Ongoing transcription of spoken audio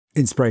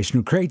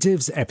Inspirational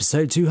Creatives,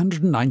 episode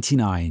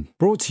 299,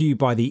 brought to you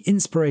by the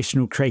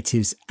Inspirational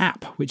Creatives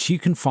app, which you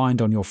can find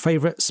on your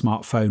favourite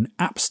smartphone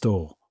app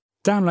store.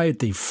 Download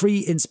the free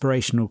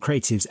Inspirational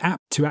Creatives app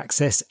to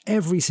access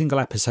every single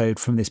episode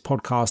from this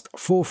podcast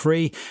for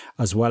free,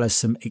 as well as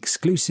some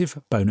exclusive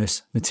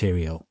bonus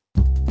material.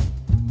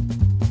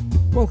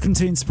 Welcome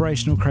to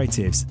Inspirational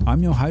Creatives.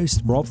 I'm your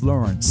host, Rob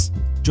Lawrence.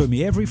 Join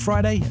me every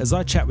Friday as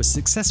I chat with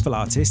successful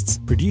artists,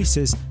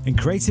 producers, and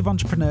creative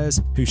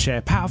entrepreneurs who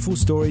share powerful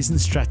stories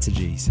and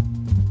strategies.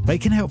 They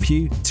can help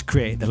you to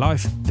create the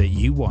life that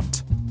you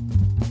want.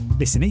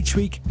 Listen each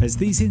week as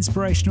these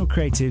inspirational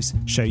creatives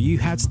show you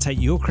how to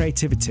take your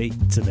creativity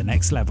to the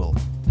next level.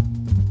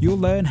 You'll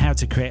learn how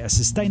to create a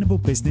sustainable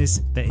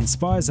business that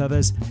inspires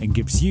others and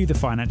gives you the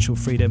financial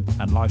freedom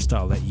and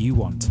lifestyle that you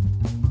want.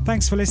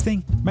 Thanks for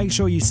listening. Make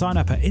sure you sign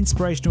up at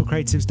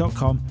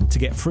inspirationalcreatives.com to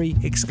get free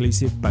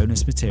exclusive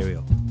bonus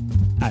material.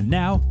 And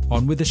now,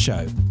 on with the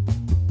show.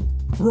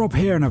 Rob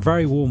here, and a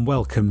very warm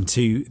welcome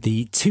to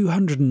the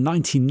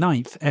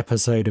 299th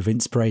episode of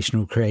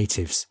Inspirational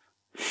Creatives.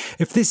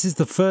 If this is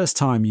the first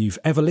time you've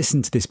ever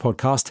listened to this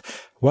podcast,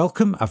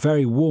 welcome, a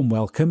very warm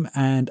welcome,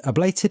 and a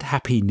belated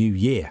Happy New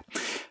Year.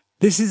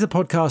 This is a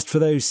podcast for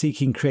those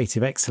seeking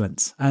creative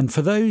excellence and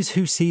for those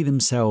who see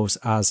themselves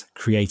as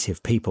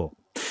creative people.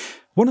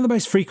 One of the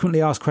most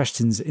frequently asked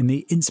questions in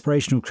the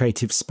inspirational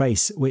creative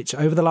space, which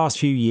over the last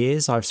few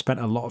years I've spent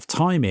a lot of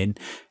time in,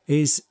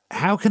 is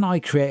how can I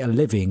create a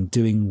living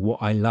doing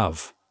what I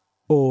love?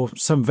 Or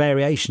some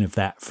variation of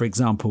that. For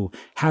example,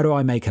 how do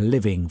I make a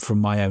living from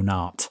my own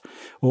art?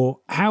 Or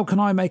how can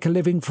I make a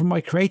living from my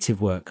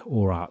creative work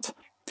or art?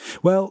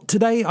 Well,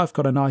 today I've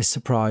got a nice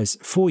surprise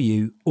for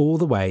you all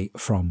the way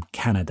from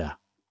Canada.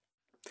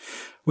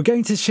 We're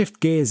going to shift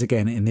gears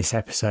again in this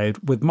episode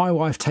with my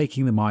wife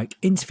taking the mic,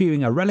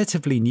 interviewing a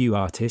relatively new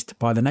artist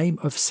by the name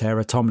of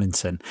Sandra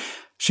Tomlinson.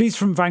 She's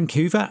from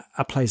Vancouver,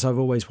 a place I've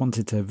always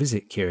wanted to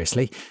visit,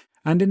 curiously.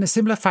 And in a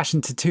similar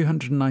fashion to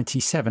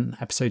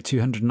episode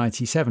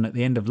 297 at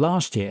the end of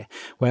last year,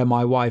 where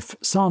my wife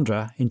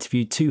Sandra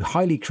interviewed two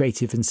highly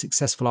creative and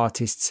successful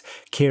artists,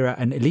 Kira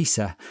and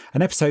Elisa,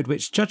 an episode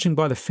which, judging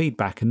by the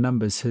feedback and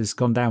numbers, has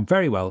gone down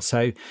very well.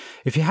 So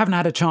if you haven't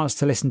had a chance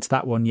to listen to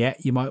that one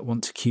yet, you might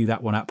want to queue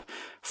that one up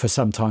for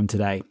some time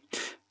today.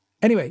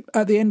 Anyway,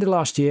 at the end of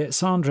last year,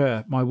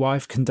 Sandra, my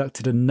wife,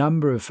 conducted a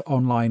number of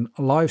online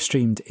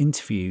live-streamed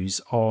interviews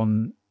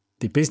on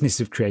the business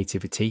of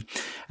creativity.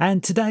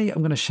 And today I'm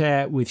going to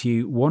share with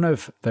you one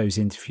of those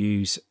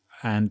interviews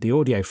and the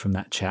audio from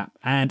that chat.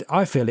 And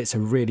I feel it's a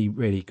really,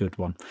 really good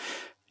one.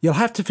 You'll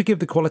have to forgive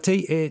the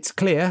quality. It's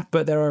clear,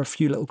 but there are a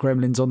few little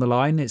gremlins on the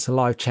line. It's a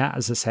live chat,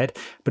 as I said,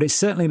 but it's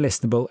certainly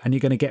listenable and you're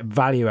going to get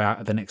value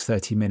out of the next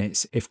 30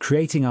 minutes if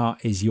creating art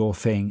is your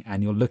thing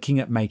and you're looking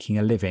at making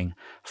a living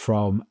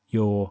from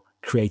your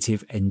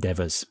creative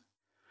endeavours.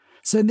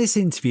 So in this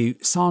interview,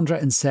 Sandra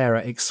and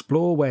Sarah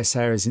explore where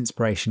Sarah's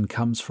inspiration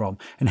comes from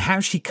and how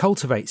she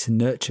cultivates and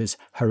nurtures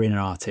her inner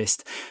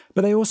artist.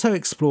 But they also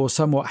explore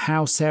somewhat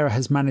how Sarah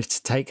has managed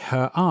to take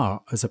her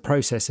art as a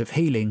process of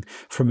healing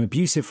from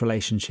abusive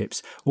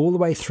relationships all the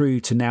way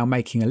through to now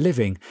making a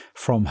living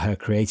from her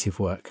creative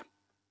work.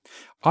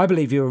 I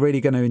believe you're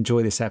really going to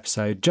enjoy this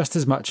episode just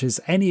as much as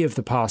any of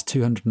the past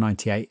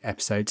 298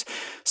 episodes.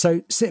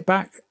 So sit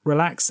back,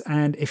 relax,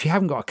 and if you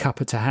haven't got a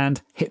cuppa to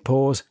hand, hit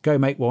pause, go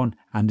make one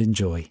and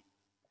enjoy.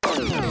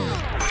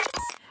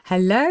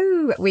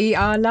 Hello, we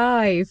are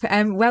live.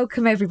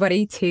 Welcome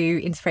everybody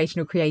to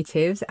Inspirational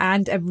Creatives,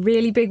 and a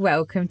really big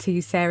welcome to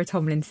Sandra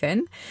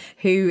Tomlinson,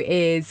 who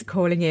is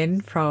calling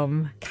in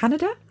from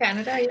Canada.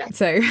 Canada, yeah.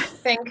 So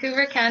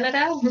Vancouver,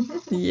 Canada.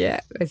 Yeah,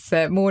 it's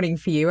morning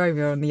for you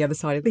over on the other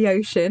side of the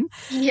ocean.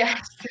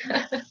 Yes.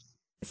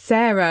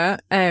 Sarah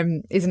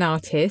is an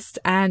artist,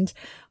 and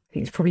I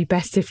think it's probably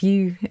best if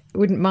you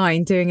wouldn't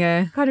mind doing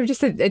a kind of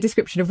just a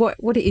description of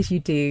what it is you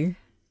do.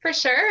 For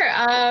sure.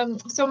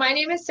 So my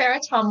name is Sandra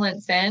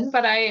Tomlinson,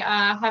 but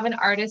I have an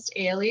artist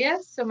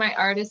alias. So my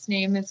artist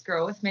name is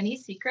Girl with Many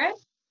Secrets.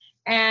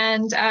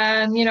 And,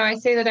 I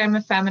say that I'm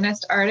a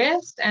feminist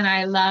artist and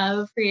I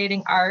love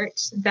creating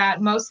art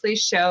that mostly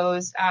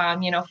shows,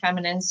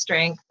 feminine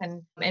strength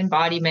and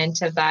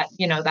embodiment of that,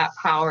 that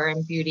power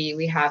and beauty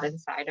we have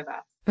inside of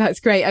us.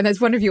 That's great. And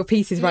that's one of your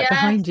pieces right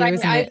behind you,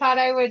 isn't it? I thought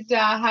I would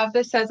have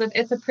this as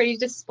it's a pretty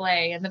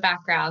display in the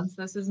background.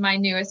 So this is my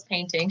newest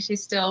painting.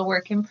 She's still a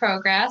work in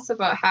progress,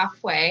 about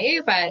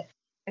halfway, but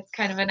it's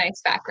kind of a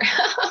nice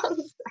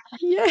background.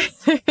 Yeah,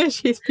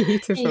 she's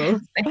beautiful.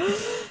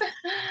 Yes,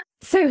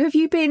 so have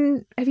you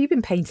been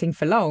painting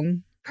for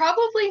long?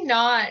 Probably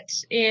not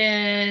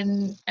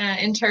in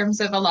terms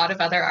of a lot of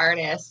other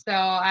artists. So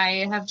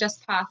I have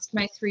just passed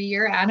my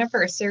 3-year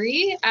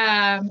anniversary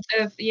of,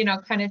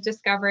 kind of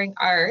discovering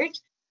art.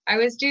 I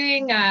was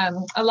doing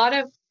a lot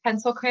of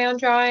pencil crayon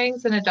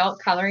drawings and adult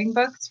coloring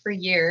books for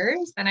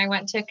years. And I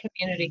went to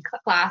community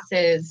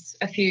classes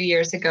a few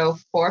years ago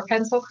for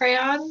pencil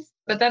crayons.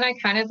 But then I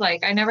kind of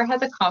I never had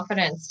the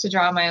confidence to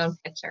draw my own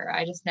picture.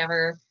 I just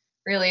never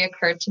really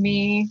occurred to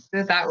me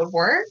that that would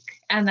work.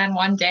 And then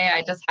one day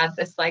I just had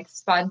this like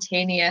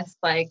spontaneous,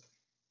 like,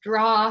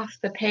 draw off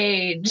the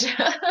page.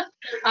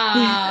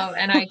 Yeah.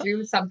 And I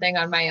drew something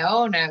on my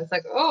own. I was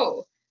like,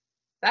 oh,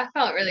 that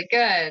felt really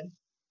good.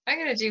 I'm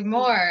going to do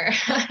more.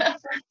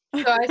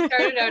 So I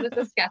started out as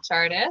a sketch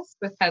artist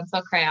with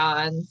pencil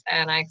crayons,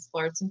 and I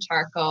explored some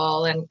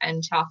charcoal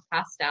and chalk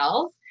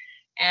pastels.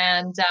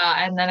 And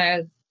then I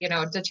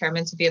was,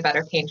 determined to be a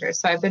better painter.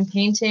 So I've been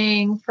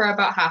painting for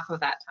about half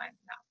of that time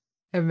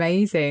now.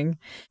 Amazing.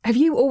 Have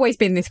you always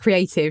been this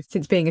creative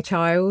since being a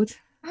child?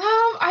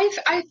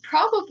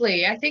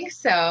 I think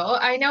so.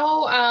 I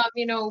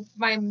know,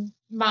 my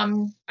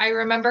mom, I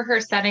remember her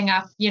setting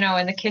up,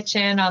 in the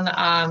kitchen on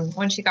the,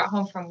 when she got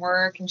home from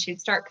work, and she'd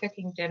start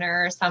cooking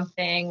dinner or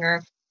something,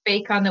 or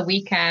bake on the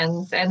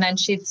weekends. And then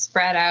she'd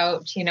spread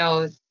out,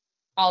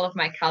 all of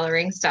my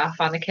coloring stuff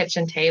on the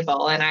kitchen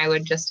table. And I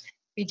would just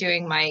be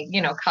doing my,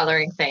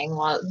 coloring thing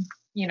while,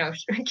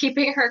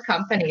 keeping her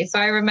company. So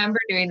I remember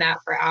doing that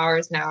for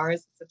hours and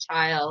hours as a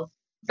child.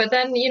 But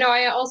then,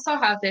 I also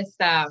have this,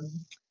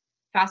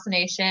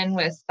 fascination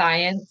with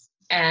science.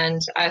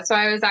 And so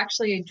I was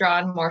actually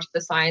drawn more to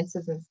the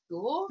sciences in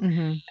school.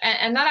 Mm-hmm.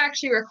 And that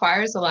actually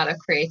requires a lot of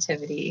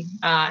creativity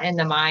in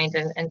the mind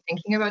and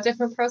thinking about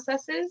different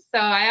processes.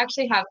 So I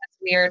actually have this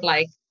weird,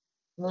 like,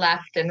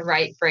 left and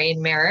right brain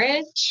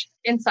marriage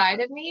inside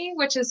of me,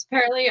 which is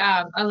apparently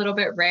a little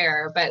bit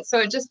rare. But so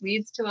it just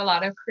leads to a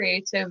lot of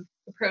creative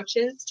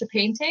approaches to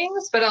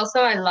paintings. But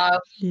also I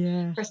love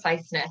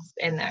preciseness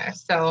in there.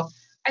 So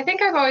I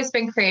think I've always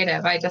been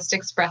creative. I just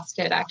expressed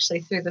it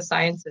actually through the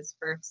sciences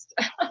first.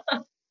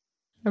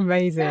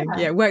 Amazing.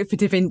 Yeah, worked for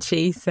Da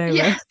Vinci. So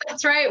yes,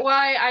 that's right. Well,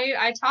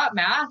 I taught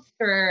math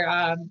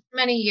for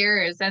many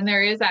years, and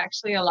there is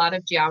actually a lot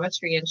of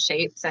geometry and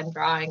shapes and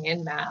drawing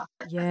in math.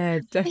 Yeah,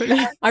 definitely.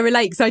 Yeah. I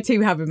relate because I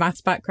too have a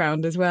maths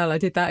background as well. I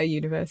did that at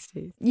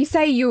university. You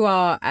say you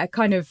are a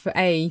kind of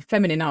a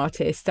feminine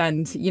artist,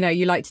 and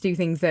you like to do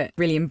things that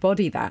really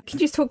embody that. Can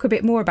you just talk a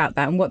bit more about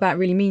that and what that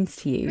really means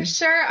to you?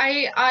 Sure.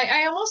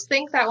 I almost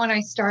think that when I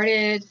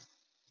started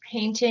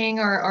painting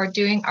or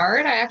doing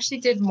art, I actually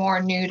did more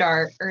nude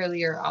art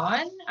earlier on,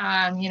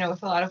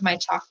 with a lot of my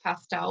chalk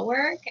pastel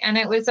work. And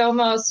it was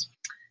almost,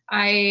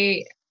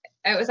 it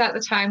was at the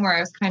time where I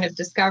was kind of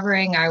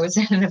discovering I was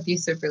in an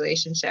abusive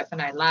relationship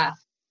and I left.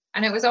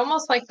 And it was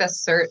almost like the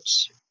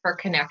search for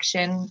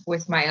connection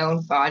with my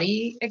own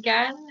body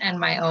again, and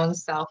my own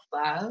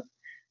self-love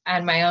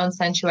and my own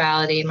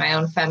sensuality, my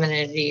own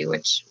femininity,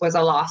 which was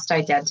a lost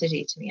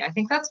identity to me. I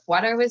think that's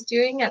what I was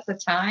doing at the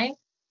time.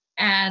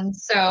 And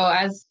so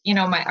as,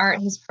 my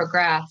art has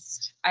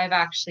progressed, I've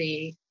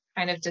actually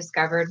kind of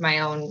discovered my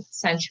own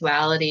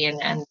sensuality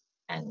and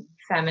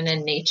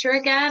feminine nature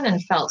again,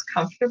 and felt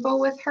comfortable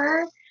with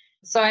her.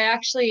 So I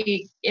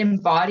actually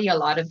embody a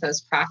lot of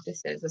those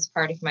practices as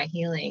part of my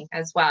healing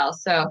as well.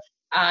 So,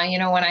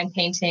 when I'm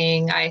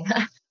painting,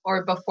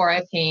 or before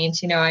I paint,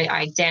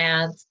 I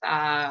dance,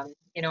 I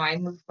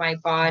move my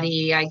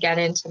body, I get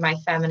into my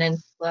feminine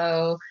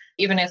flow.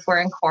 Even if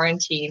we're in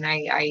quarantine,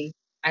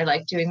 I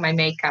like doing my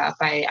makeup.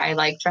 I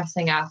like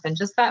dressing up, and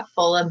just that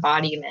full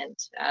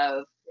embodiment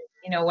of,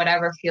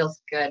 whatever feels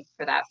good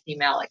for that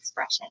female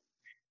expression.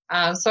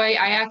 So I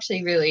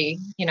actually really,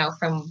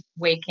 from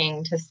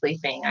waking to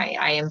sleeping,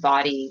 I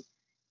embody,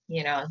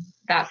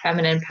 that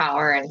feminine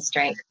power and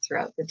strength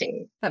throughout the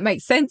day. That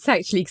makes sense,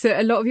 actually, because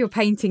a lot of your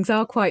paintings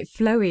are quite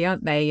flowy,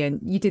 aren't they? And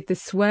you did the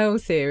Swirl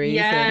series.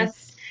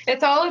 Yes.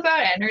 It's all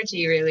about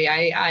energy, really.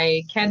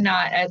 I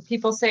cannot,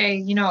 people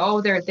say,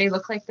 they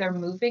look like they're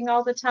moving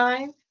all the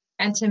time.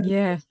 And to me,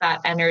 it's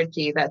that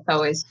energy that's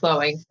always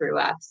flowing through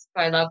us.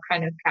 So I love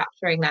kind of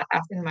capturing that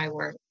up in my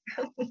work.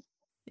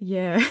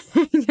 Yeah,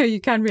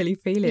 you can really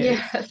feel it.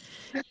 Yes,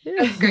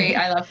 that's great.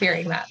 I love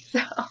hearing that.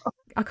 So.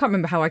 I can't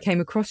remember how I came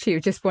across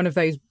you, just one of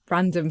those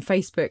random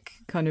Facebook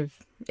kind of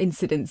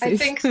incidences. I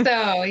think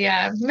so,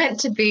 yeah. Meant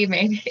to be,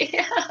 maybe.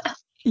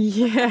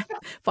 Yeah,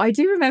 but I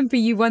do remember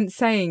you once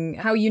saying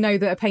how you know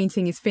that a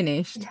painting is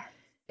finished.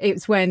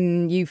 It's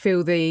when you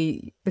feel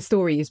the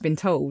story has been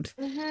told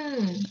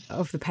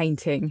of the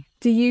painting.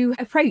 Do you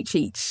approach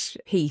each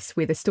piece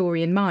with a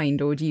story in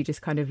mind, or do you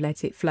just kind of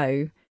let it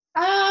flow?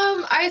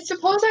 I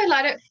suppose I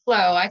let it flow.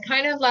 I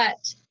kind of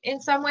in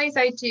some ways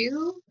I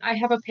do. I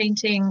have a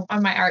painting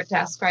on my art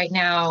desk right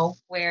now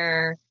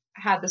where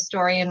I had the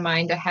story in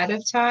mind ahead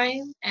of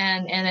time.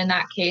 And in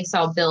that case,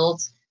 I'll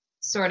build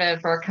sort of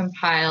or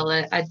compile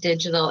a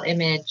digital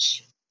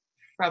image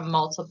from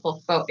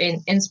multiple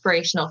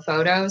inspirational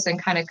photos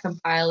and kind of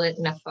compile it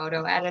in a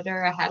photo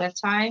editor ahead of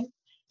time.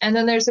 And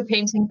then there's a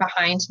painting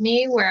behind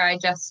me where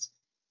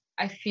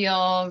I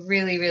feel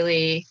really,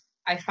 really,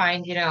 I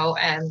find,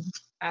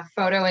 a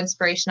photo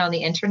inspiration on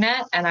the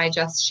internet, and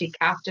she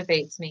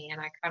captivates me, and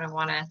I kind of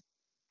want to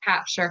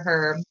capture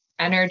her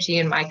energy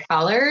in my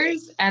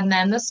colors. And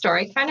then the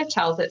story kind of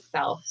tells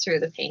itself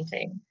through the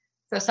painting.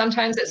 So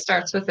sometimes it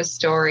starts with a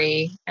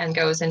story and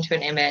goes into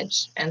an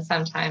image, and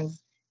sometimes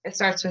it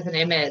starts with an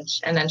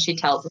image and then she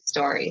tells a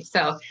story.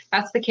 So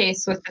that's the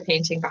case with the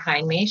painting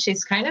behind me.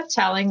 She's kind of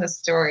telling the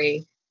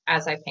story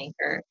as I paint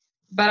her.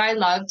 But I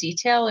love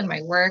detail in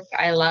my work.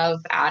 I love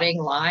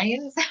adding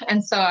lines.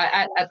 And so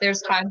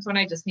there's times when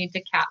I just need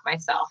to cap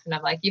myself. And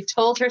I'm like, you've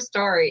told her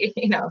story,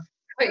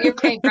 put your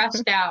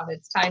paintbrush down.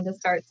 It's time to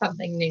start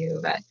something new.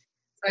 But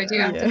so I do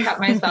have to cut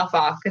myself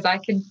off because I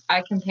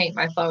can paint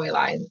my flowy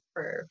lines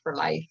for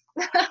life.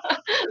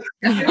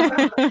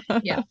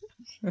 Yeah.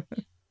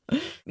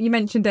 You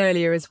mentioned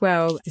earlier as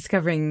well,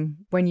 discovering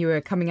when you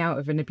were coming out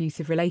of an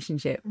abusive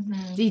relationship.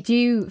 Mm-hmm. Did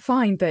you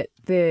find that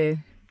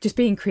just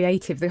being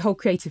creative, the whole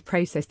creative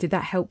process, did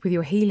that help with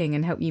your healing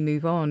and help you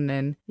move on?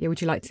 And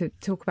would you like to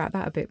talk about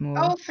that a bit more?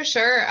 Oh, for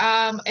sure.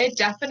 It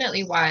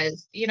definitely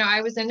was.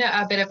 I was in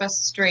a bit of a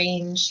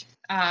strange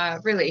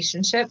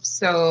relationship.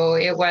 So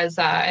it was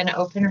an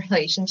open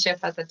relationship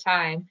at the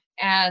time.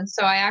 And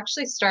so I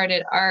actually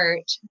started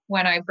art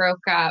when I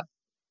broke up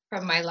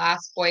from my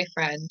last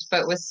boyfriend,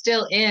 but was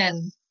still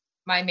in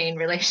my main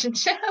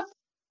relationship.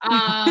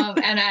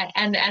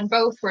 And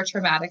both were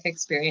traumatic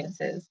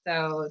experiences.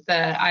 So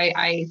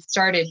I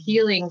started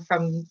healing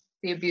from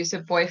the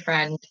abusive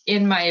boyfriend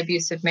in my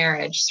abusive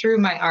marriage through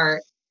my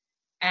art.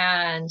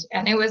 And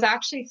it was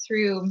actually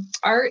through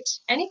art,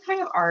 any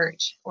kind of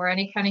art or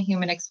any kind of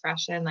human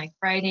expression, like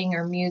writing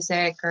or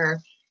music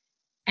or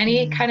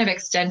any kind of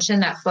extension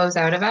that flows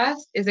out of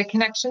us is a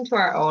connection to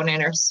our own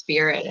inner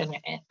spirit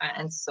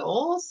and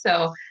soul.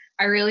 So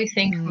I really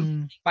think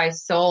my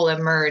soul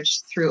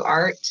emerged through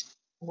art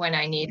when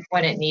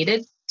it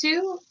needed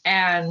to.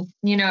 And,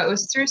 it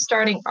was through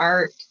starting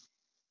art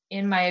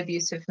in my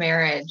abusive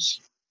marriage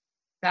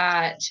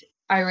that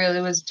I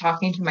really was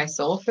talking to my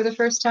soul for the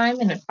first time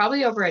in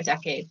probably over a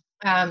decade.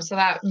 So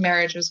that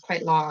marriage was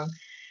quite long.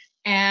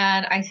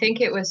 And I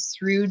think it was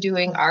through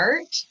doing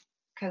art,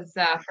 because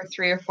for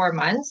 3 or 4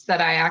 months that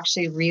I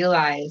actually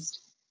realized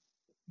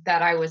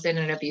that I was in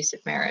an abusive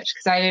marriage,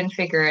 because I didn't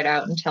figure it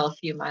out until a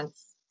few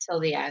months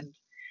till the end.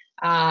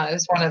 It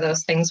was one of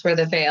those things where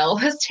the veil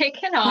was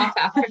taken off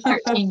after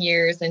 13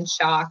 years in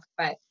shock.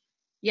 But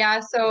yeah,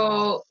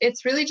 so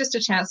it's really just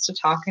a chance to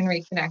talk and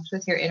reconnect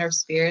with your inner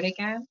spirit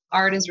again.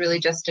 Art is really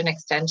just an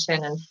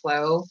extension and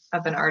flow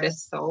of an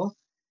artist's soul.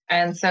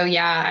 And so,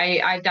 yeah,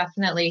 I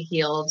definitely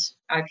healed.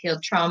 I've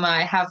healed trauma.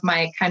 I have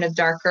my kind of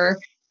darker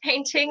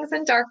paintings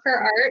and darker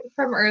art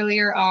from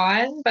earlier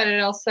on, but it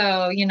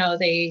also,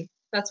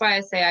 that's why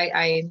I say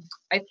I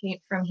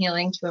paint from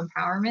healing to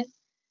empowerment.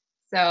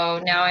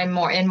 So now I'm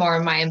more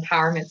of my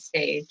empowerment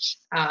stage,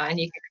 and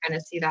you can kind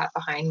of see that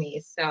behind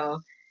me.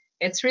 So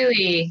it's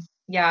really,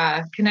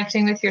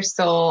 connecting with your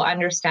soul,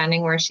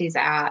 understanding where she's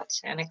at,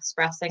 and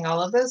expressing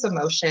all of those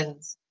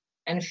emotions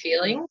and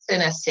feelings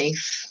in a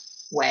safe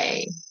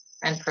way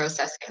and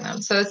processing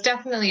them. So it's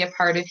definitely a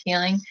part of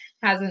healing.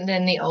 Hasn't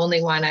been the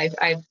only one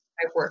I've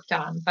worked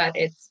on, but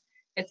it's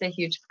a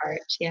huge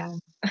part. Yeah.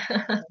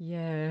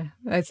 Yeah,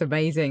 that's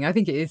amazing. I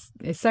think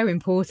it's so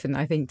important,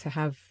 I think, to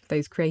have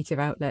those creative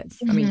outlets.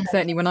 I mean,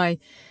 certainly when I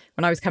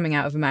was coming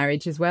out of a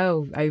marriage as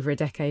well over a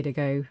decade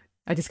ago,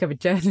 I discovered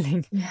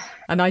journaling,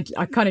 and I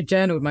kind of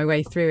journaled my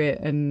way through it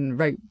and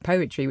wrote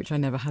poetry, which I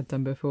never had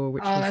done before,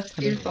 which was that's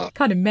beautiful.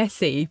 Kind of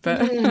messy,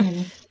 but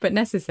but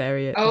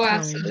necessary at the time.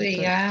 Absolutely.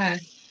 But, yeah,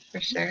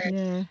 for sure.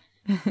 Yeah.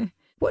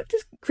 What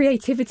does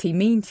creativity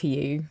mean to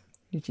you,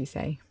 did you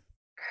say?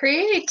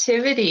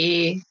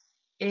 Creativity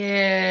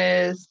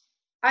is,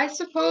 I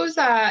suppose,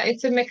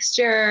 it's a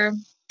mixture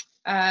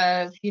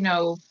of,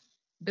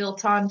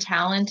 built on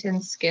talent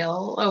and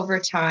skill over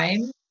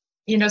time.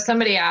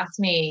 Somebody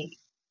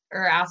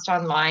asked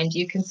online, do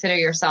you consider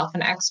yourself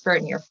an expert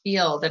in your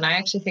field? And I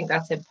actually think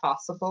that's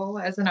impossible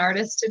as an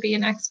artist to be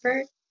an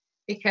expert,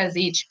 because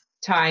each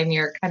time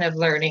you're kind of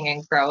learning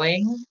and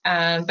growing.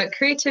 But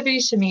creativity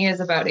to me is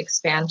about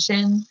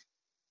expansion.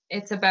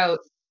 It's about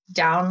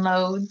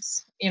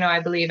downloads. I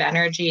believe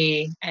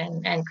energy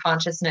and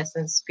consciousness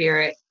and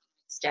spirit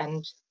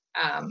extend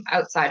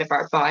outside of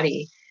our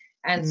body.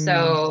 And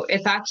so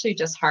it's actually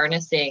just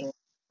harnessing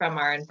from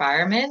our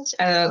environment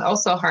and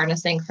also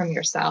harnessing from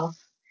yourself.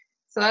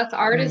 So that's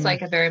art is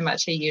like a very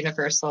much a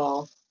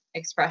universal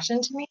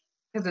expression to me,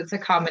 because it's a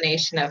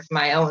combination of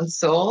my own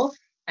soul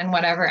and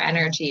whatever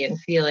energy and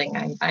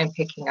feeling I'm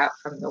picking up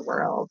from the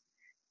world.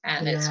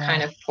 And it's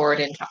kind of poured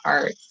into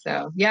art.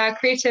 So yeah,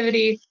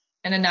 creativity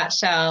in a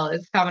nutshell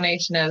is a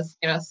combination of,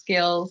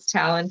 skills,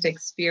 talent,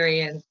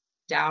 experience,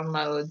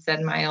 downloads,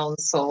 and my own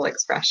soul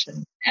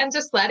expression. And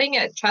just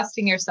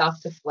trusting yourself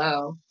to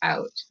flow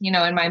out.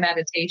 In my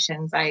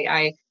meditations,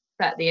 I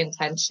set the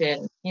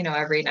intention,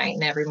 every night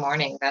and every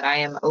morning that I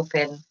am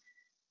open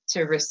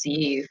to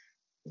receive,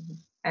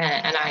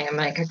 and I am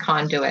like a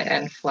conduit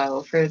and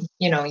flow for,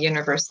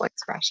 universal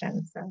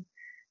expression. So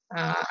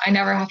I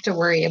never have to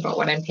worry about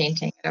what I'm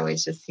painting. It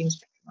always just seems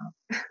to come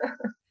up.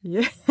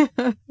 Yeah,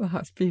 well,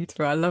 that's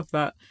beautiful. I love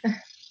that.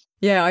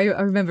 Yeah, I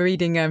remember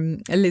reading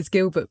a Liz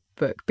Gilbert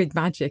book, Big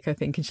Magic, I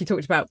think, and she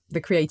talked about the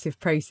creative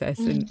process,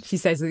 and she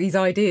says that these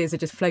ideas are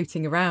just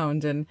floating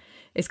around, and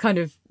it's kind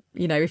of,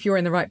 if you're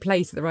in the right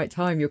place at the right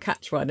time, you'll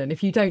catch one, and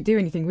if you don't do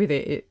anything with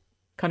it, it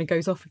kind of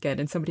goes off again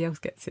and somebody else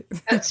gets it.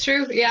 That's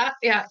true. Yeah.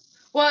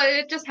 Well,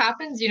 it just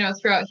happens,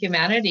 throughout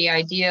humanity,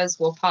 ideas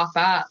will pop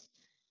up,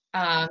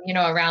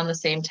 around the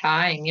same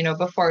time,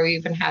 before we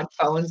even had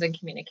phones and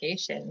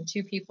communication.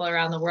 Two people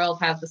around the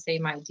world have the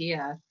same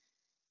idea,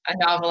 a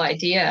novel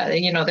idea.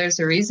 There's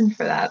a reason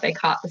for that. They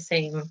caught the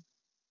same,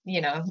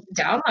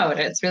 download.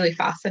 It's really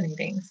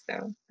fascinating.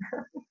 So.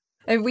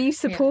 And were you Yeah.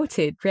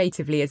 supported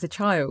creatively as a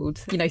child,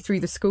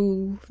 through the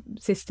school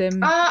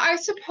system? I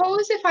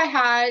suppose if I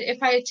had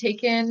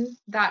taken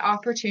that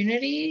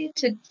opportunity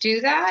to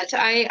do that,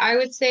 I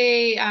would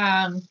say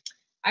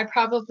I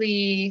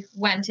probably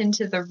went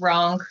into the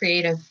wrong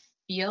creative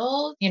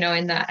field,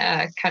 in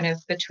the kind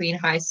of between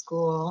high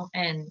school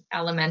and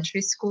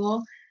elementary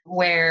school,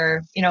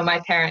 where,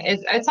 my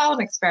it's all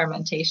an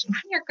experimentation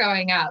when you're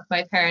growing up.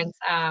 My parents,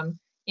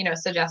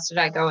 suggested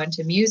I go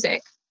into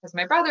music because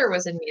my brother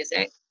was in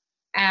music.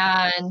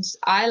 And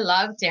I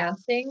love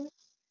dancing.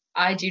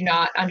 I do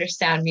not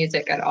understand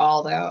music at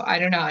all, though. I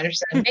do not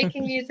understand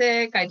making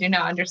music. I do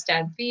not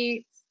understand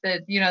beats.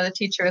 The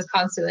teacher was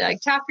constantly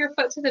like, tap your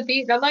foot to the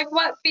beat. And I'm like,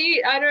 what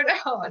beat? I don't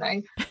know. And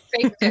I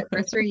faked it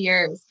for 3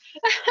 years.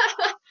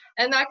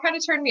 And that kind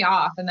of turned me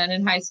off. And then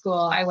in high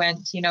school, I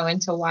went,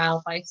 into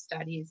wildlife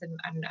studies, and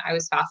I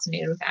was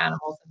fascinated with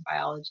animals and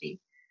biology.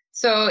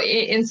 So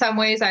in some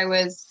ways, I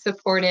was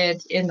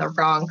supported in the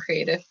wrong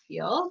creative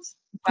field.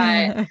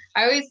 But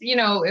I always,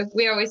 if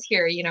we always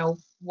hear,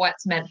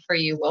 what's meant for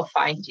you will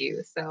find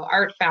you. So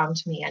art found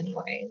me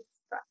anyways.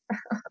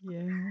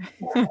 Yeah,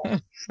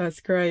 that's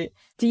great.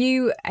 Do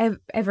you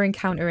ever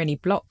encounter any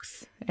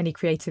blocks, any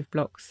creative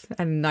blocks?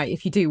 And like,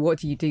 if you do, what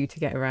do you do to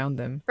get around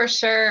them? For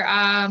sure.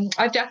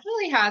 I've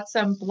definitely had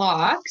some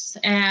blocks,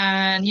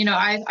 and,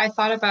 I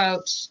thought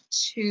about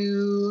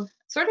 2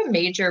 sort of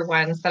major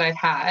ones that I've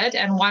had,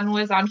 and one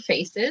was on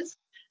faces.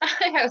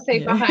 I have to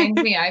say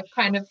behind me, I've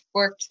kind of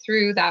worked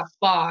through that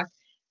block.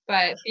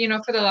 But,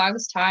 for the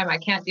longest time, I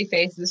can't do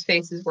faces.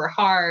 Faces were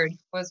hard,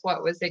 was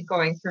what was it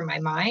going through my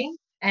mind.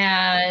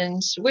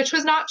 And which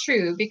was not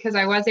true, because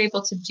I was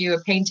able to do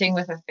a painting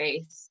with a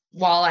face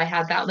while I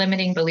had that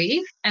limiting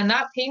belief. And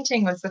that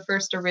painting was the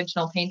first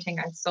original painting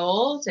I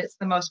sold. It's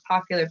the most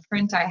popular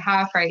print I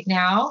have right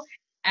now.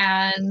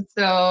 And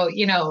so,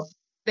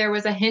 there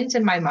was a hint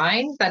in my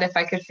mind that if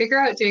I could figure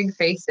out doing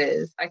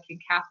faces, I could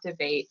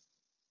captivate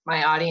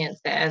my audience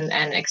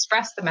and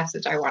express the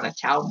message I want to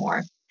tell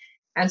more.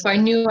 And so I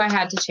knew I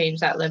had to change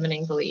that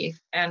limiting belief.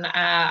 And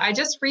I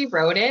just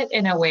rewrote it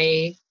in a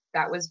way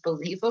that was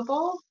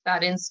believable,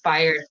 that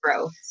inspired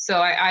growth. So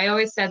I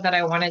always said that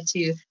I wanted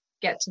to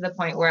get to the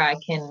point where I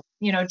can,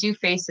 do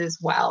faces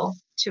well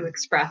to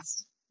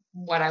express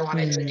what I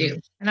wanted to do.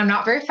 And I'm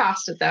not very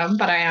fast at them,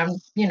 but I am,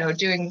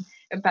 doing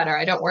it better.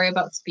 I don't worry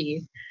about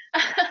speed.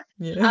 But,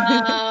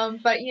 I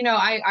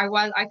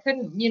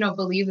couldn't,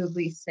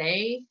 believably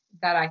say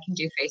that I can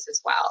do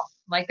faces well.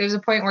 Like, there's a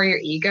point where your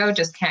ego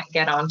just can't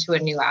get onto a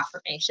new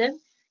affirmation.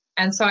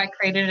 And so I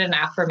created an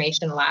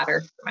affirmation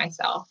ladder for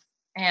myself.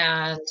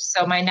 And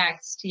so my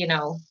next,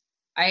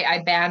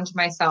 I banned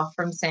myself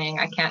from saying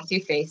I can't do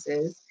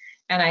faces.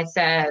 And I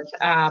said,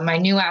 my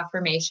new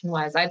affirmation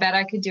was, I bet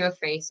I could do a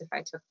face if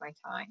I took my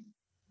time.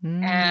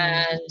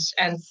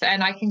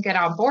 And I can get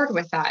on board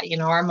with that.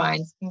 Our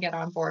minds can get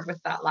on board with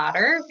that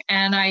ladder.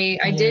 And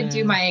I did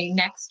do my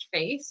next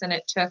face, and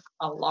it took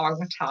a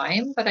long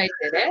time, but I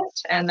did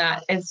it. And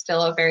that is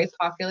still a very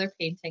popular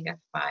painting of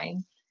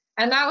mine.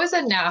 And that was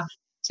enough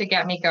to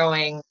get me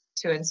going,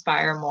 to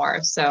inspire more.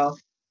 So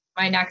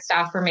my next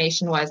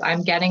affirmation was,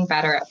 I'm getting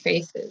better at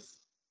faces.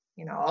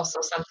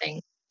 Also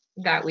something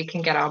that we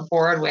can get on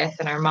board with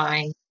in our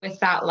mind. With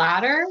that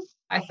ladder,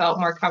 I felt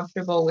more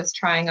comfortable with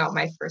trying out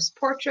my first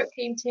portrait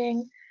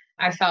painting.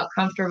 I felt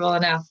comfortable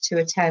enough to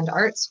attend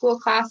art school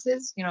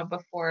classes,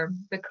 before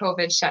the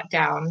COVID shut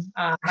down.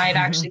 I'd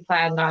actually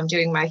planned on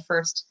doing my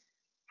first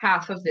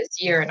half of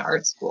this year in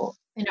art school,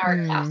 in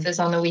art classes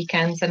on the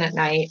weekends and at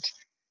night.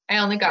 I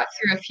only got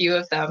through a few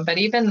of them, but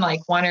even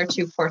like 1 or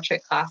 2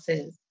 portrait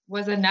classes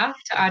was enough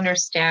to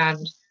understand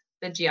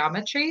the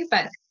geometry,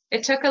 but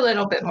it took a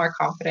little bit more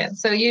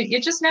confidence. So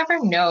you just never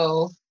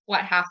know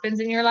what happens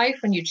in your life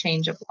when you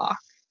change a block,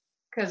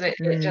 because it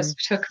just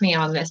took me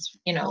on this,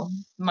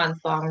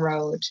 month-long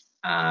road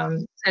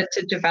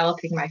to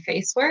developing my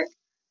face work.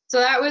 So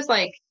that was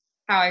like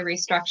how I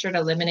restructured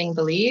a limiting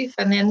belief.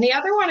 And then the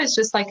other one is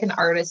just like an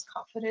artist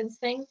confidence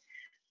thing,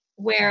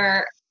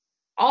 where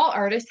all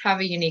artists have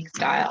a unique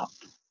style.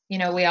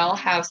 We all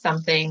have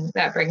something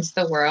that brings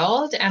to the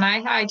world. And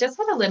I just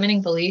had a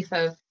limiting belief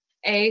of,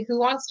 who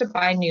wants to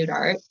buy nude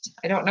art?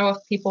 I don't know if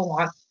people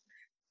want,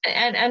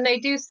 and they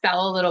do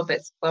sell a little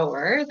bit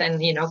slower than,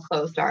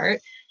 closed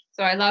art.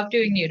 So I love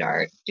doing nude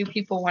art. Do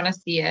people want to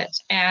see it?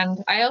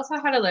 And I also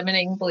had a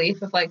limiting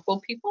belief of like, well,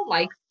 people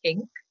like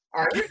pink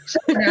art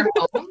in their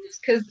homes,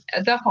 because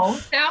the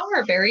homes now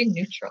are very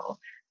neutral.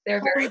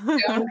 They're very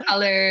stone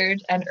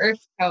colored and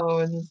earth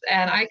tones,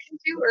 and I can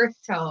do earth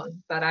tones,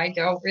 but I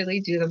don't really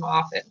do them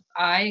often.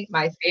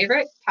 My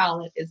favorite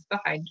palette is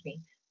behind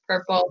me,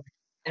 purple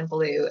and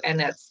blue, and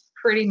that's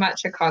pretty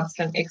much a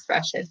constant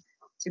expression.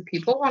 do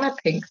people want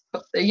to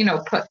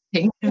put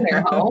pink in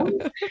their home?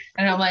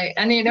 And I'm like,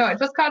 and it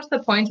just got to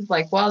the point of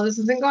like, well, this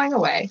isn't going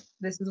away.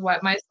 This is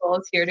what my soul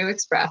is here to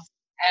express.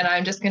 And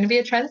I'm just going to be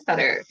a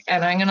trendsetter,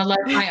 and I'm going to love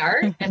my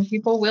art, and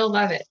people will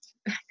love it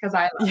because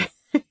I love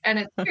it. And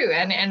it's true.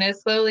 And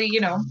it's slowly,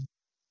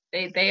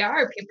 they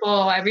are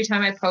people. Every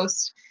time I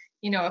post,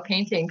 a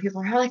painting,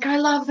 people are like, I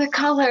love the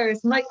colors.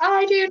 I'm like,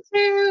 I do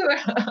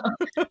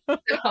too.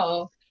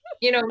 So,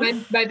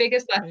 my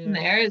biggest lesson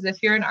there is,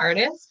 if you're an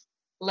artist,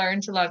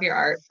 learn to love your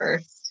art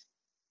first.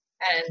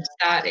 And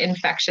that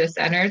infectious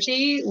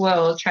energy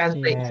will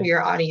translate to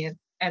your audience,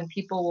 and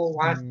people will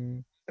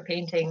want a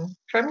painting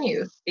from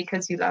you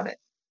because you love it.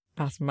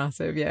 That's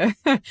massive. Yeah.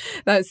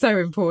 That's so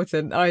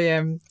important.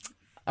 I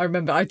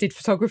remember I did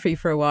photography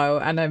for a while,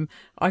 and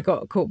I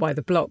got caught by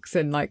the blocks,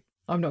 and like,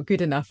 I'm not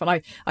good enough. And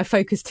I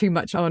focused too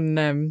much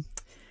on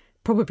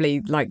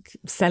probably like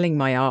selling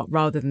my art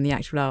rather than the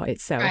actual art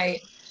itself.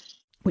 Right.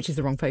 Which is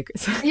the wrong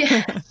focus.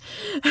 Yeah.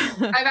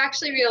 I've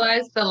actually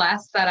realized the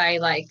less that I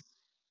like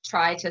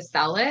try to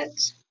sell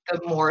it,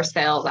 the more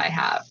sales I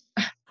have.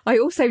 I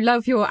also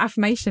love your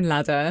affirmation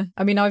ladder.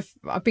 I mean, I've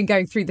been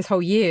going through this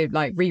whole year,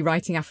 like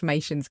rewriting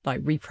affirmations,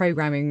 like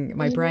reprogramming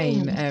my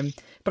brain.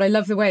 But I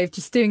love the way of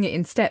just doing it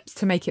in steps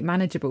to make it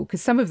manageable,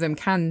 because some of them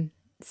can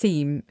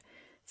seem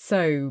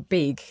so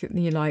big.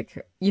 You're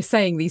like, you're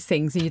saying these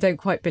things and you don't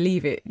quite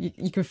believe it.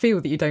 You can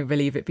feel that you don't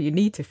believe it, but you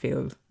need to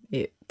feel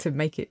it to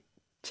make it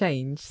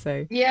change.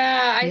 So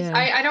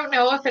I don't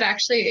know if it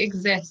actually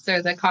exists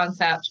or the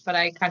concept, but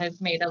I kind of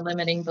made a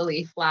limiting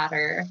belief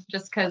ladder,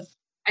 just because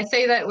I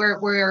say that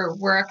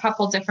we're a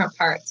couple different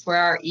parts. We're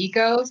our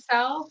ego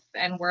self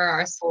and we're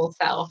our soul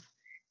self.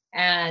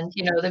 And,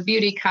 the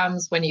beauty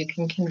comes when you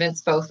can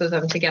convince both of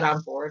them to get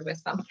on board with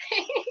something.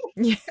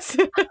 Yes.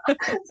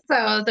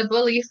 So the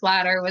belief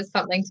ladder was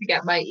something to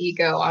get my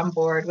ego on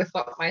board with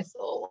what my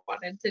soul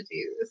wanted to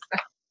do. So.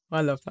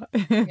 I love that.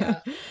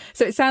 Yeah.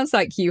 So it sounds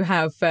like you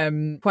have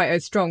quite a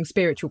strong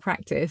spiritual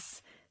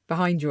practice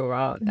behind your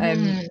art.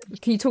 Can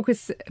you talk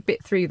us a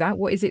bit through that?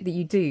 What is it that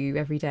you do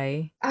every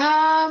day?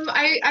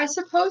 I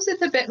suppose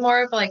it's a bit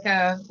more of like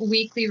a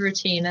weekly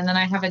routine, and then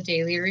I have a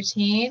daily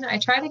routine. I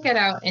try to get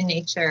out in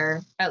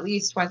nature at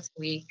least once a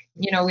week.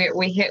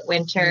 We hit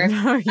winter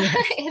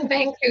in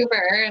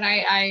Vancouver, and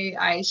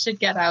I should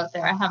get out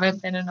there. I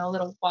haven't been in a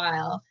little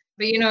while.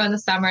 But, in the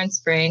summer and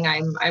spring,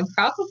 I'm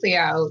probably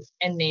out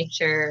in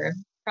nature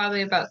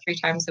probably about 3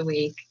 times a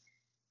week.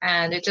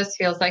 And it just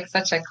feels like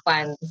such a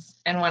cleanse.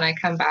 And when I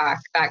come back,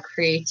 that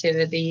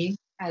creativity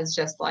has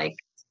just like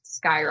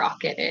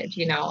skyrocketed.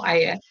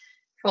 I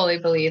fully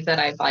believe that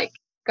I've like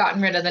gotten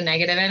rid of the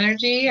negative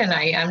energy, and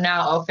I am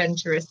now open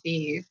to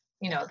receive,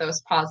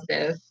 those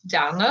positive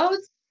downloads.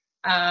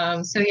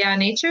 So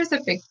nature is a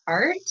big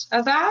part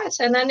of that.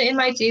 And then in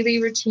my daily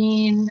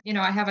routine,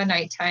 I have a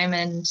nighttime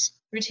and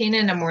routine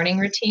and a morning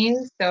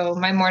routine. So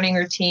my morning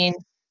routine,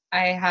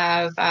 I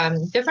have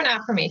different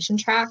affirmation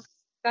tracks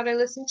that I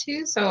listen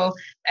to. So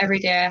every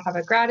day I have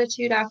a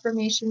gratitude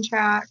affirmation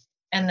track.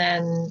 And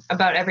then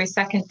about every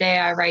second day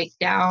I write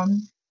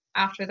down.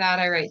 After that,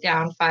 I write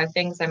down 5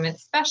 things I'm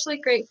especially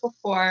grateful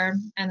for,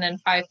 and then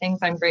 5 things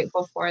I'm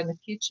grateful for in the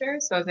future.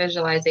 So a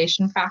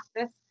visualization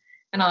practice.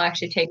 And I'll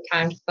actually take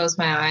time to close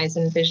my eyes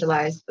and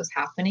visualize those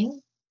happening.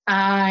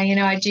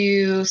 I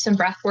do some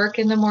breath work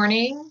in the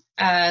morning,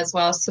 as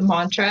well as some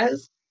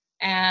mantras.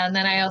 And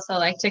then I also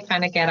like to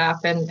kind of get up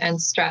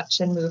and stretch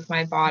and move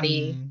my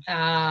body.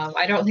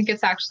 I don't think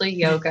it's actually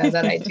yoga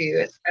that I do.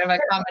 It's kind of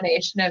a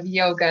combination of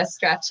yoga,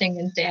 stretching,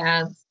 and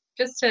dance,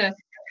 just to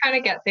kind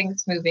of get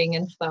things moving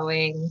and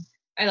flowing.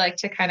 I like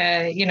to kind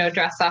of,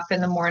 dress up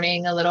in the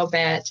morning a little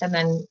bit and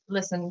then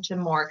listen to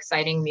more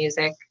exciting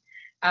music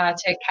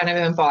to kind of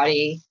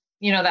embody,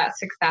 that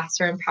success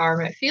or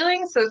empowerment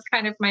feeling. So it's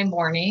kind of my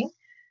morning.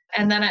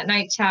 And then at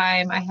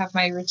nighttime, I have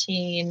my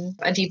routine,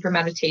 a deeper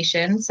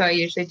meditation. So I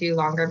usually do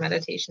longer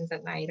meditations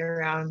at night,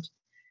 around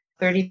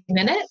 30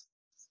 minutes,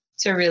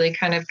 to really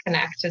kind of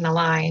connect and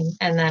align.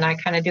 And then I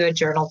kind of do a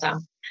journal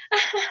dump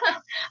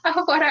of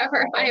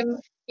whatever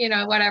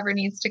whatever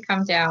needs to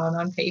come down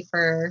on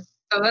paper.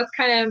 So that's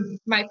kind of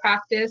my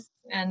practice.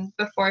 And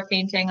before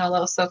painting, I'll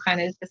also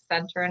kind of just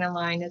center and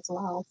align as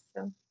well.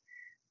 So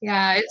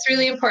yeah, it's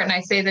really important.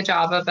 I say the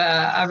job of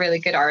a really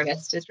good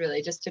artist is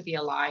really just to be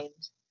aligned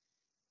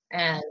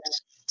and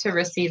to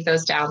receive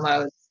those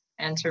downloads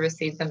and to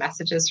receive the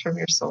messages from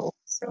your soul.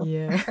 So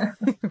yeah.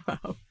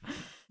 Wow.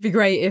 It'd be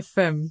great if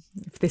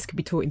this could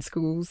be taught in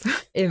schools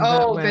in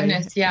that way.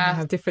 Goodness, yeah.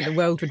 How different the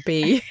world would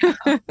be.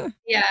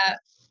 Yeah.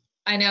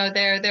 I know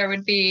there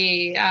would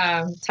be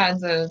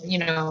tons of,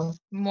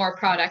 more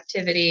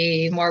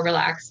productivity, more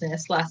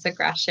relaxedness, less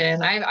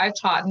aggression. I've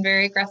taught in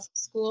very aggressive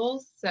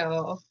schools.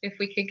 So if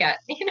we could get,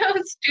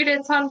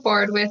 students on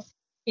board with,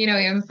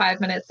 even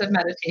 5 minutes of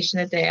meditation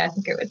a day, I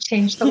think it would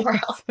change the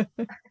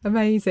world.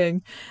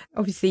 Amazing.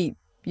 Obviously,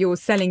 you're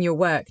selling your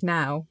work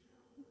now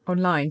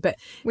online, but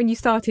when you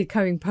started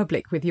going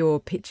public with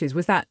your pictures,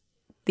 was that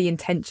the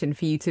intention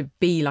for you to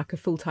be like a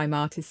full-time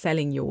artist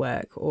selling your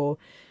work, or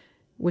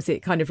was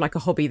it kind of like a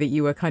hobby that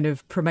you were kind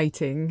of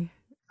promoting?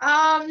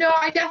 No,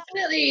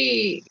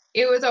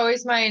 it was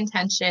always my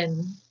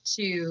intention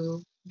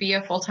to be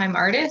a full-time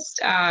artist.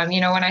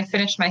 When I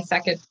finished my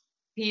second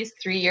piece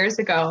 3 years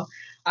ago,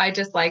 I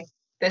just like,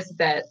 this is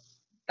it.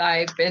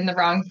 I'm in the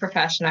wrong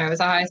profession. I was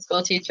a high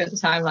school teacher at the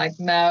time, like,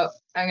 no,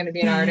 I'm going to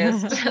be an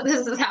artist.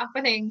 This is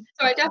happening.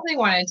 So I definitely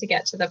wanted to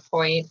get to the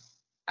point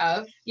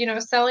of,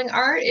 selling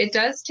art. It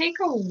does take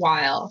a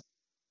while.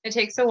 It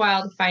takes a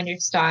while to find your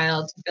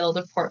style, to build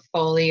a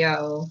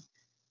portfolio,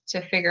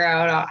 to figure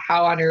out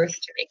how on earth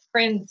to make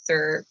prints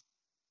or,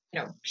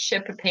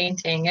 ship a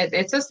painting.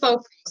 It's a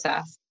slow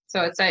process.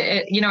 So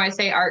I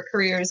say art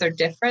careers are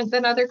different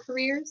than other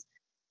careers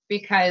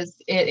because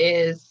it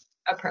is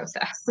a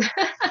process.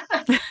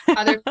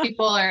 Other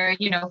people are,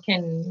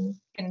 can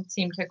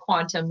seem to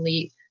quantum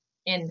leap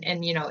in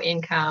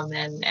income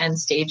and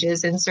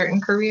stages in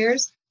certain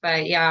careers.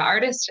 But yeah,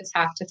 artists just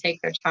have to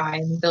take their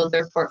time, build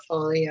their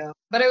portfolio.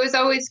 But it was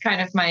always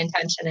kind of my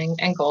intention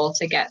and goal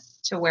to get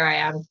to where I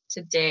am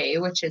today,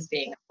 which is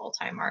being a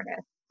full-time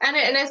artist. And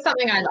it's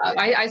something I love.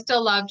 I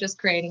still love just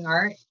creating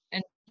art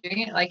and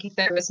doing it. Like if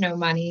there was no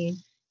money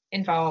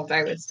involved,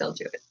 I would still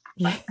do it.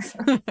 Yes.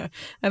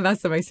 And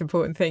that's the most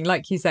important thing.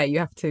 Like you say,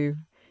 you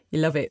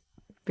love it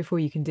before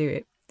you can do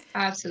it.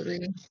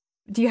 Absolutely.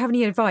 Do you have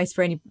any advice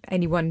for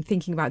anyone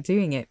thinking about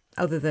doing it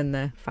other than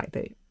the fact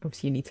that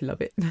obviously you need to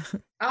love it?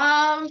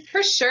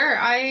 For sure.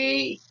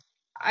 I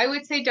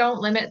would say don't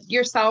limit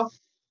yourself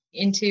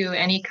into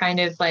any kind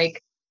of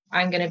like,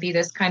 I'm going to be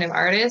this kind of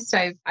artist.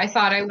 I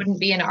thought I wouldn't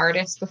be an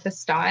artist with a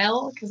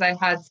style because I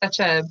had such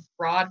a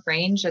broad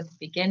range at the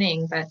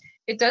beginning, but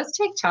it does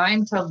take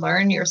time to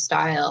learn your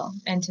style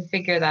and to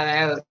figure that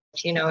out.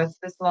 It's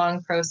this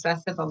long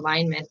process of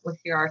alignment with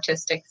your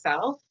artistic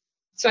self.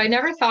 So I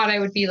never thought I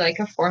would be like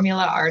a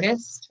formula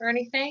artist or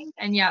anything.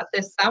 And yet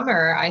this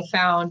summer I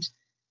found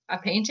a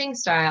painting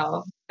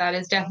style that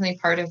is definitely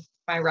part of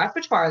my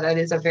repertoire that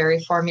is a very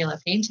formula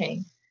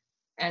painting.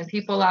 And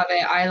people love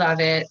it. I love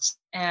it.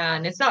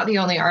 And it's not the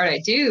only art I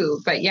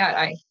do, but yet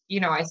I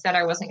said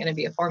I wasn't going to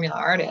be a formula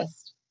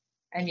artist.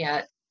 And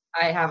yet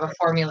I have a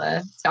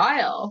formula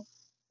style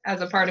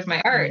as a part of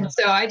my art.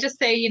 So I just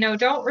say,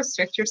 don't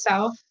restrict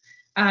yourself.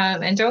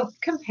 And don't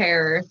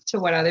compare to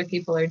what other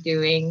people are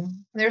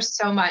doing. There's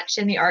so much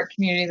in the art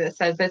community that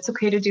says it's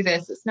okay to do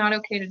this. It's not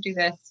okay to do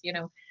this.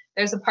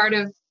 There's a part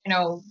of,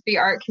 the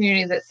art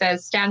community that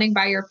says standing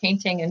by your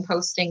painting and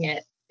posting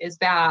it is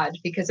bad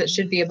because it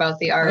should be about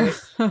the art.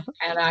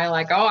 And I'm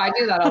like, oh, I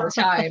do that all the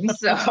time.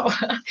 So,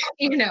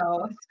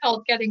 it's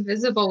called getting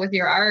visible with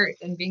your art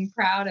and being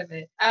proud of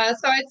it.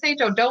 So I'd say,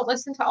 don't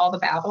listen to all the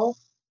babble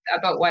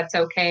about what's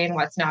okay and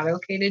what's not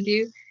okay to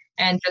do.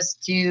 And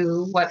just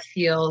do what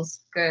feels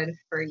good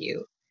for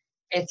you.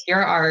 It's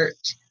your art.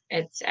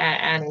 And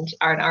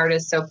an art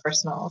is so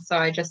personal. So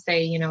I just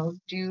say,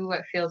 do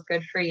what feels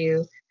good for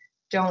you.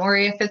 Don't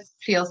worry if it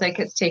feels like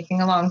it's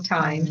taking a long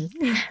time.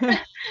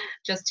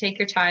 Just take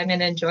your time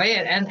and enjoy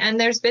it. And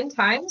there's been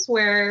times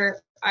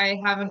where I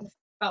haven't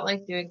felt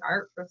like doing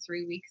art for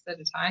 3 weeks at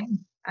a time.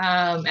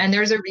 And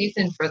there's a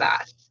reason for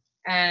that.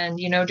 And,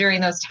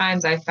 during those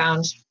times, I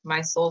found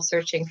my soul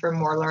searching for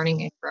more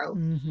learning and growth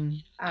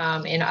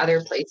in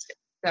other places.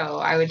 So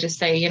I would just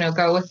say,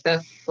 go with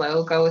the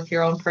flow, go with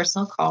your own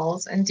personal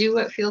calls and do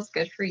what feels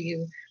good for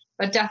you.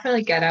 But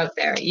definitely get out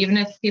there. Even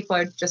if people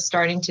are just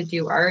starting to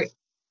do art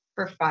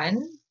for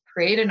fun,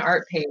 create an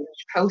art page,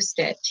 post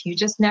it. You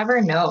just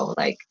never know.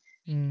 Like,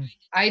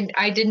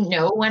 I didn't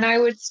know when I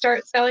would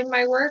start selling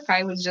my work.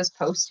 I was just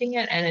posting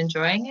it and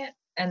enjoying it.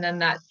 And then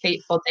that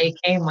fateful day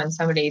came when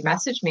somebody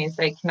messaged me and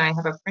said, can I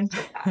have a print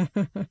of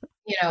that?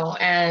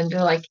 And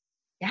they're like,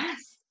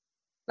 yes,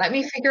 let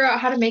me figure out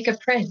how to make a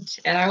print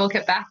and I will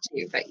get back to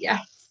you. But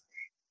yes,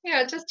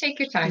 just take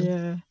your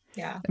time.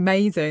 Yeah.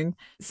 Amazing.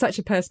 Such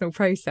a personal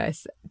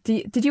process.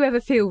 Did you ever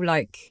feel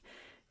like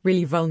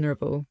really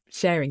vulnerable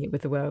sharing it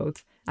with the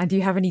world? And do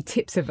you have any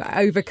tips of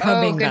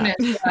overcoming that?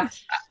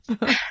 Yes.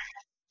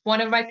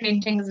 One of my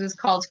paintings is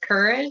called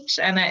Courage,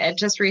 and it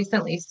just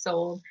recently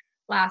sold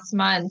last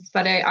month,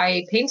 but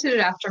I painted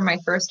it after my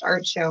first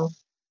art show.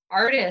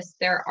 Artists,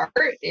 their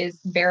art is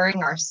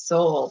bearing our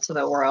soul to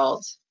the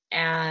world.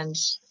 And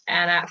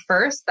at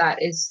first that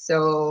is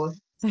so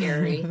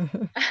scary.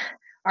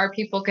 Are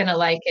people going to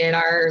like it?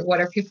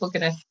 What are people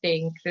going to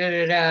think?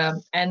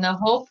 And the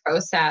whole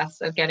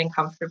process of getting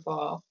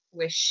comfortable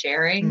with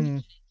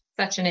sharing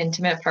such an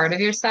intimate part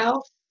of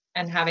yourself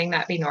and having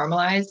that be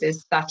normalized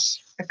is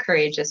such a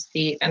courageous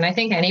feat. And I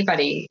think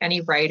anybody,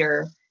 any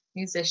writer,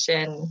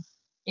 musician,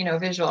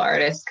 visual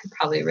artist could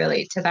probably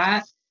relate to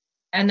that.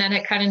 And then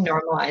it kind of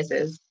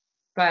normalizes.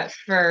 But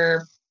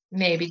for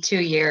maybe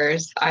 2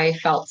 years, I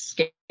felt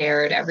scared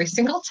every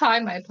single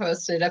time I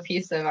posted a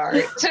piece of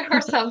art or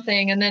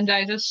something. And then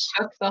I just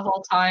shook the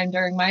whole time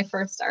during my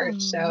first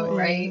art show,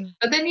 right?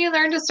 But then you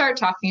learn to start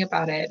talking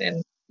about it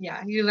and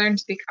you learn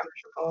to be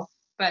comfortable.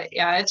 But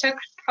it took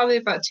probably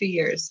about 2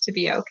 years to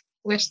be okay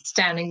with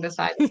standing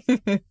beside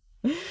it.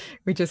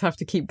 We just have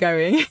to keep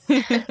going.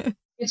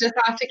 You just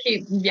have to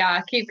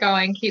keep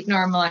going, keep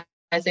normalizing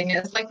it.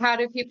 It's like, how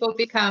do people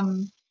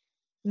become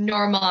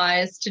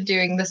normalized to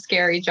doing the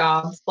scary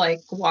jobs like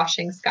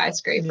washing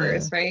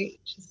skyscrapers, right?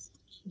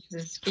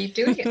 Just keep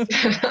doing it.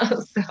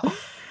 So,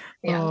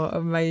 yeah. Oh,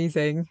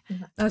 amazing.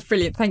 That's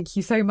brilliant. Thank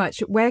you so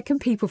much. Where can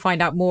people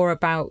find out more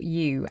about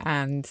you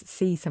and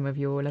see some of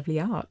your lovely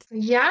art?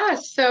 Yeah,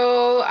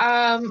 so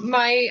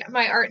my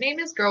art name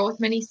is Girl with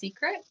Many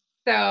Secrets.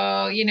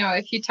 So,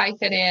 if you type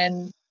it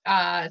in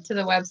to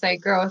the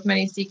website Girl with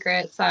Many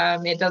Secrets,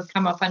 it does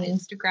come up on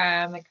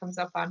Instagram, it comes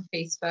up on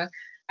Facebook.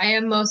 I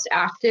am most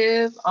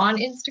active on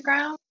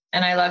Instagram,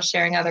 and I love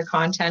sharing other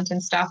content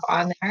and stuff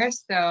on there.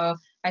 So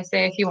I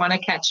say if you want to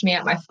catch me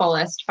at my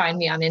fullest, find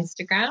me on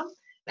Instagram.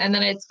 And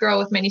then it's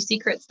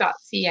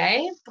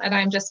growwithmanysecrets.ca. And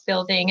I'm just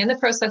in the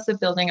process of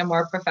building a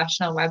more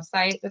professional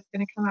website that's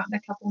going to come out in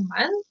a couple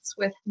months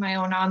with my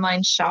own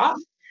online shop.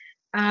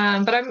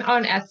 But I'm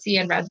on Etsy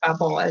and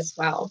Redbubble as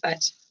well. But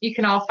you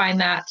can all find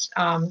that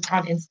on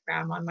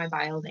Instagram on my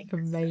bio link.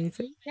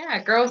 Amazing.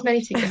 Yeah, Girl with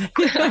Many Secrets.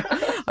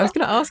 I was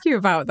going to ask you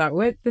about that.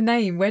 Where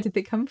did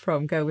it come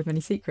from, Girl with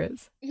Many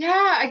Secrets?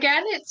 Yeah,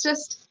 again, it's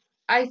just,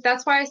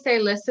 that's why I say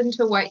listen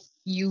to what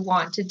you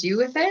want to do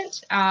with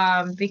it.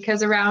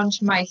 Because around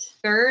my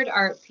third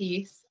art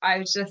piece, I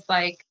was just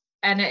like,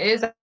 and it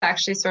is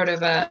actually sort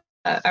of a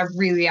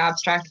really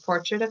abstract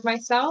portrait of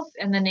myself.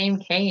 And the name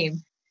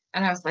came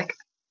and I was like,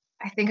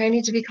 I think I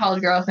need to be called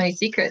Girl with Many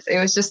Secrets. It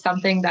was just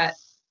something that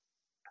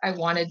I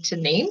wanted to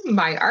name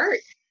my art.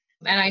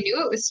 And I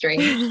knew it was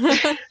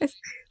strange,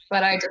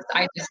 but I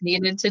just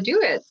needed to do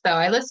it. So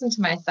I listened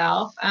to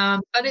myself.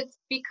 But it's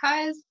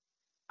because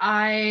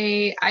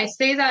I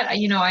say that,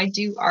 I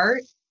do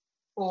art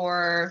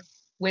for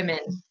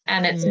women,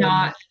 and it's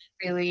not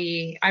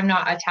really, I'm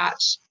not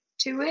attached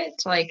to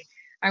it. Like,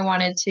 I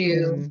wanted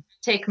to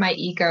take my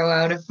ego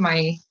out of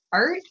my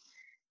art,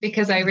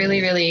 because I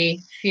really,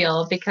 really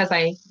feel, because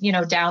I,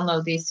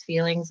 download these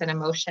feelings and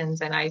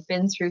emotions, and I've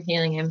been through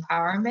healing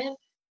empowerment.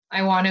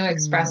 I want to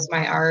express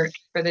my art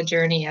for the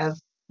journey of,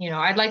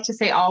 I'd like to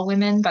say all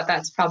women, but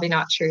that's probably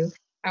not true.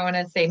 I want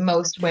to say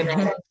most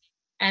women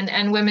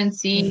and women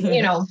see,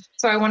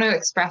 so I want to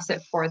express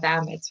it for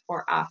them. It's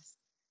for us.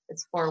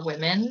 It's for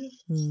women.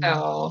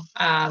 So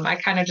I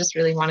kind of just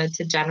really wanted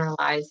to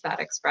generalize that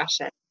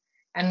expression.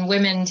 And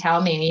women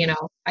tell me,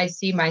 I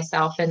see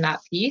myself in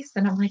that piece,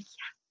 and I'm like,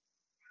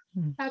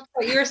 that's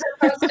what you're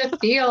supposed to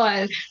feel.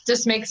 It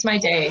just makes my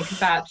day.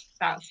 That's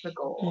the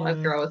goal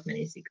of Girl with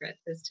Many Secrets,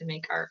 is to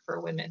make art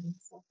for women.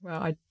 So.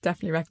 Well, I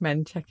definitely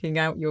recommend checking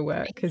out your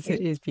work, because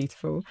it is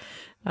beautiful.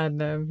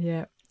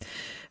 And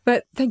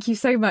but thank you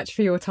so much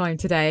for your time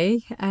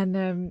today.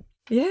 And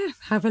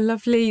have a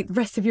lovely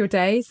rest of your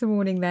day. It's the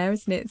morning there,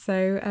 isn't it?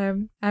 So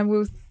and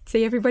we'll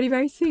see everybody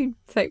very soon.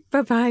 So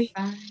bye-bye.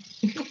 Bye.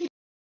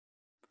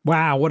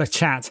 Wow, what a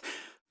chat.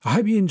 I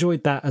hope you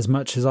enjoyed that as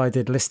much as I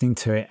did listening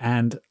to it,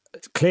 and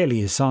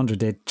clearly as Sandra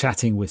did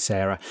chatting with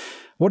Sarah.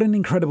 What an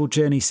incredible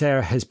journey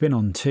Sarah has been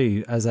on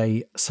too, as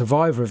a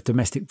survivor of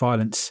domestic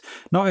violence,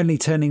 not only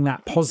turning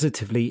that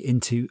positively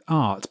into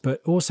art,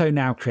 but also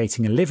now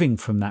creating a living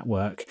from that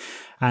work,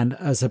 and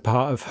as a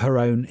part of her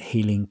own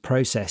healing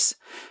process.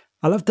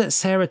 I love that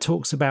Sarah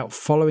talks about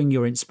following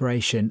your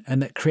inspiration,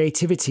 and that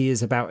creativity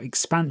is about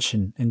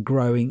expansion and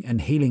growing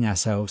and healing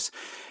ourselves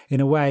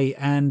in a way,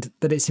 and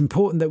that it's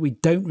important that we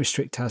don't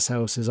restrict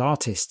ourselves as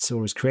artists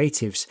or as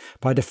creatives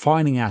by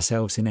defining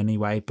ourselves in any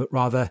way, but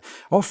rather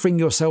offering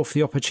yourself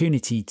the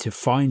opportunity to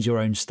find your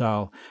own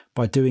style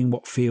by doing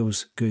what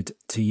feels good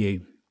to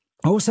you.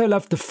 I also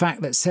love the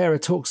fact that Sarah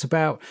talks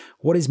about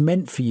what is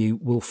meant for you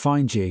will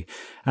find you.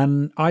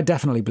 And I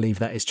definitely believe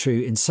that is true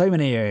in so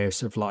many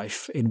areas of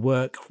life, in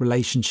work,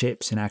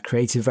 relationships, in our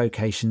creative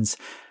vocations,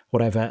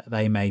 whatever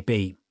they may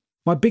be.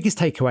 My biggest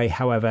takeaway,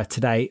 however,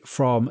 today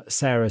from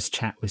Sarah's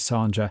chat with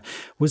Sandra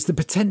was the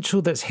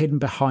potential that's hidden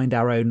behind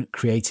our own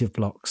creative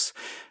blocks.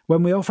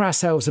 When we offer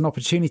ourselves an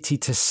opportunity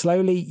to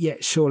slowly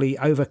yet surely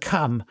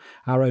overcome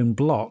our own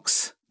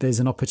blocks, there's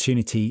an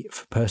opportunity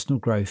for personal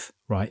growth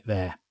right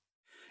there.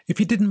 If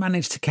you didn't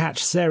manage to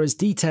catch Sarah's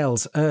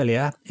details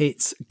earlier,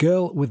 it's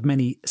Girl with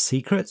Many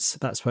Secrets.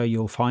 That's where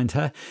you'll find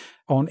her.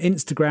 On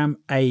Instagram,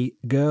 a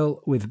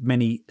Girl with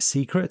Many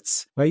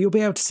Secrets, where you'll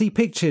be able to see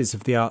pictures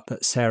of the art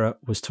that Sarah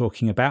was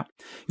talking about.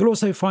 You'll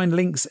also find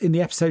links in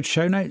the episode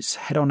show notes.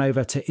 Head on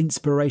over to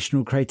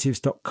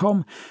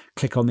inspirationalcreatives.com,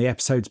 click on the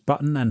episodes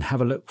button and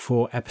have a look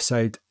for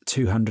episode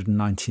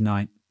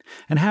 299.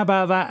 And how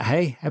about that,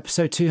 hey?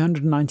 Episode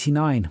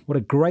 299. What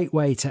a great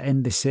way to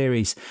end this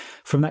series.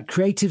 From that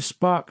creative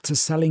spark to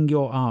selling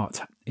your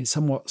art. It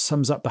somewhat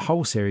sums up the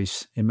whole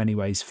series in many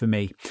ways for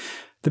me.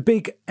 The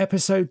big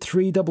episode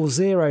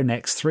 300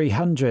 next,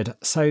 300.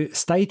 So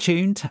stay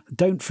tuned.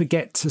 Don't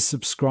forget to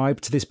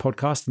subscribe to this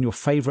podcast in your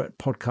favourite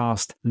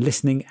podcast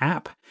listening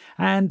app,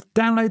 and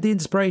download the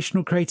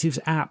Inspirational Creatives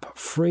app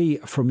free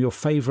from your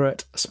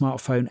favourite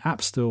smartphone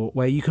app store,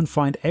 where you can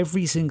find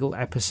every single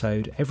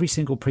episode, every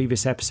single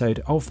previous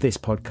episode of this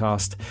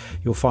podcast.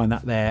 You'll find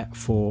that there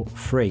for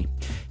free.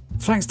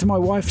 Thanks to my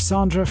wife,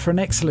 Sandra, for an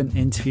excellent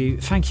interview.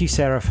 Thank you,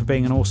 Sarah, for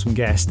being an awesome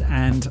guest.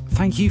 And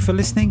thank you for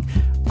listening.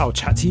 I'll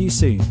chat to you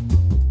soon.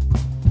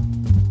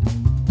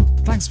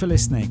 Thanks Thanks for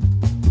listening.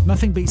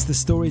 Nothing beats the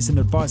stories and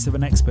advice of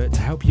an expert to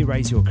help you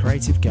raise your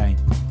creative game.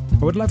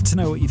 I would love to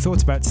know what you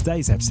thought about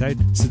today's episode,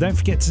 so don't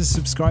forget to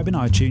subscribe in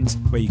iTunes,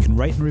 where you can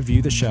rate and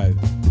review the show.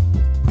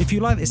 If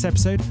you like this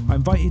episode, I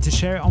invite you to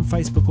share it on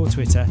Facebook or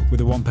Twitter with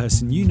the one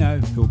person you know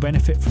who will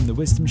benefit from the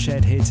wisdom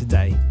shared here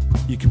today.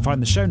 You can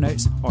find the show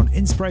notes on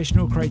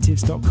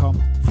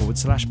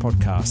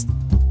inspirationalcreatives.com/podcast.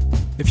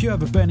 If you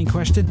have a burning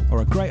question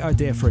or a great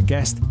idea for a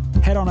guest,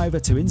 head on over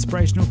to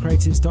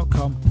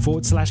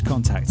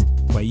inspirationalcreatives.com/contact,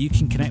 where you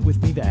can connect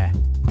with me there.